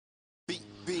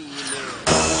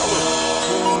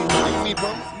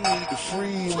need to free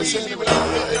me. You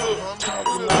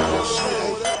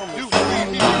free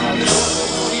me.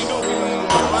 You know me,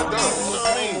 my dog.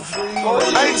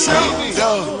 Hey, Chip.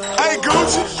 Hey,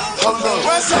 Gucci.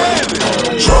 What's happening?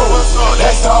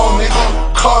 That's all, nigga.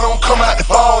 Car don't come out the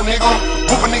fall, nigga.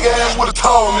 Whoop a nigga ass with a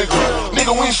tall nigga.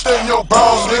 Nigga, we ain't studying your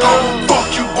bras, nigga.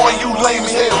 Fuck you, boy, you lame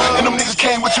as hell. And them niggas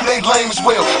came with you, they lame as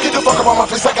well. Get the fuck up on my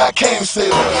face, I got cane sell.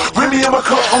 Remy in my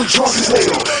cup, I'm drunk as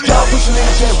hell. Y'all pushing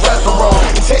niggas just rapping wrong.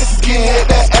 In Texas, getting head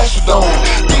that Astrodome.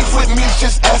 Beef with me is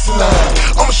just asinine.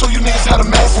 I'ma show you niggas how to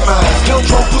maximize. Young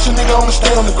drunk, push a nigga, I'ma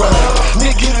stay on the grind.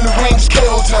 Nigga, get in the ring, it's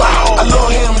KO time. I love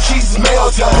him, cheese is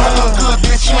mail time. I look good,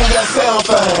 bitch, you ain't got sound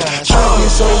fine. Tryna get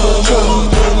so much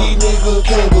money, nigga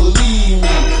can't believe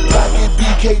me. Pocket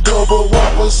BK double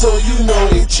whopper, so you know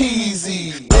it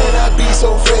cheesy. Man, I be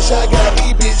so fresh, I got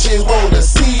these bitches wanna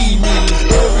see me.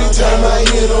 Every time I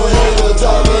hear them haters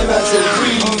talking, I say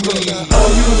free me. Oh,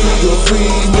 you need to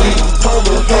free me. Come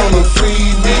to free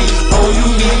me. Oh, you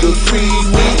need to free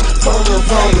me. Come to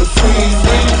free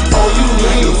me. Oh, you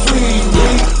need to free me.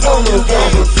 Come to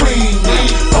free me.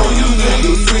 Oh, you need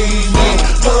to free me.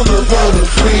 Come to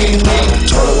free me.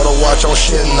 Told her what I watch, I'm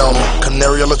shitting on her.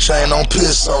 Canary yellow chain, on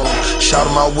piss on her. Shout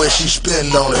her my way, she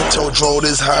spitting on it. Told Dro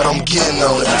this hot, I'm getting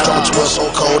on it. Dropping 12 so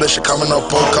cold, that shit coming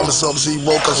up on. Coming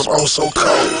sub-zero, cause I'm on so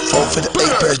cold.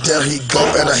 458 patch, there he go.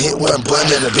 And I hit one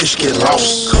button and the bitch get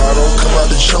lost. Car don't come out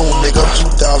the June, nigga.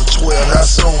 2012, not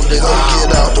soon, nigga.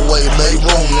 Get out the way, make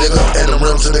room, nigga. And the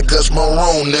rims in the guts,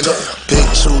 maroon, nigga. Big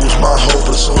two's my whole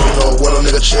platoon, you know. What a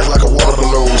nigga chest like a water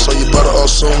balloon. So you better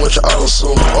assume what you ought to assume.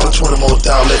 On the 20 more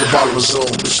down, let the bottle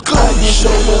resume. It's cool. I get so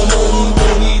much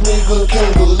money, nigga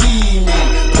can't believe me.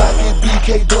 Pocket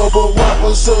BK double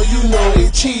whopper, so you know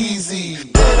it cheesy.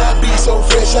 Man, I be so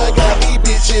fresh, I got these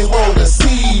bitches wanna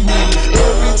see me.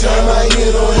 Every time I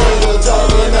hear them haters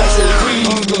talking, I say free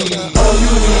me. Oh,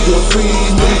 you need to free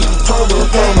me. Come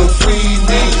to free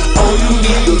me. Oh, you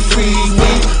need to free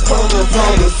me. Come to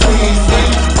free me.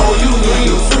 Oh, you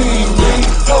need to free me.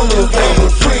 Come to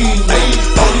free me.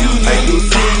 Oh, you need to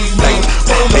free me.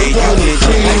 Hey, you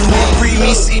free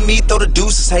me, see me, throw the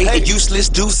deuces. Hey, the useless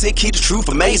deuce, it keep the truth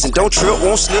amazing. Don't trip,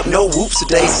 won't slip, no whoops a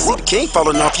daisy. See the king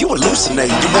falling off, you hallucinate.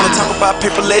 You wanna talk about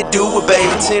paper, let do it,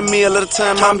 baby. 10 mil at a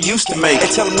time, I'm used to make. They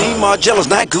tellin' me Margello's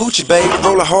not Gucci, baby.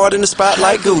 Rollin' hard in the spot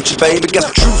like Gucci, baby. Got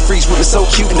some true freaks with me so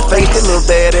cute in the face. They little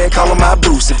bad ass call 'em my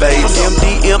boosie, baby.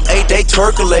 MDMA, they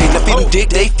twerkulate. Now feed 'em dick,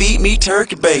 they feed me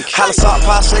turkey bake. Holla sock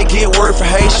pie, say get word for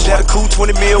Haitian. Had a cool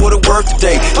 20 mil with a work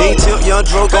today. Ain't tip young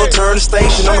Dro, go turn the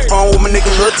station. On the phone with my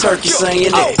nigga Lil Turkey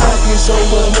saying that. I get so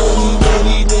much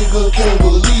money, nigga can't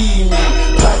believe me.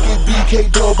 Pocket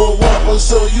BK double whopper,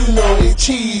 so you know it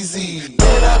cheesy.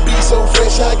 Man, I be so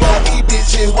fresh, I got these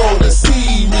bitches wanna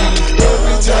see me.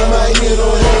 Every time I hear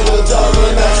them haters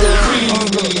talking, I say free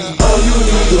me. Oh, you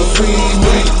need to free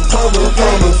me. Come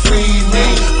to free me.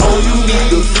 Oh, you need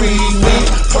to free me.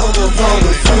 Come to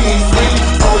free me.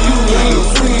 Oh, you need to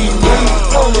free me.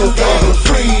 Come to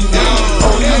free me.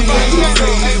 Oh, you need to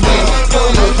free me.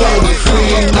 Come to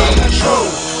free me.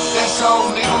 That's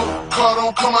all, nigga. Car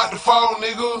don't come out the fall,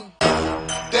 nigga.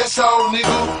 That's all,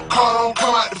 nigga. Car don't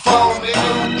come out the fall,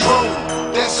 nigga. True.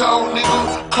 That's all,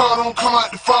 nigga. Car don't come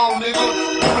out the fall, nigga.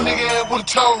 Whoop a nigga ass with a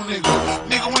tall nigga.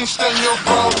 Nigga, we ain't studying your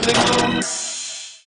bras, nigga.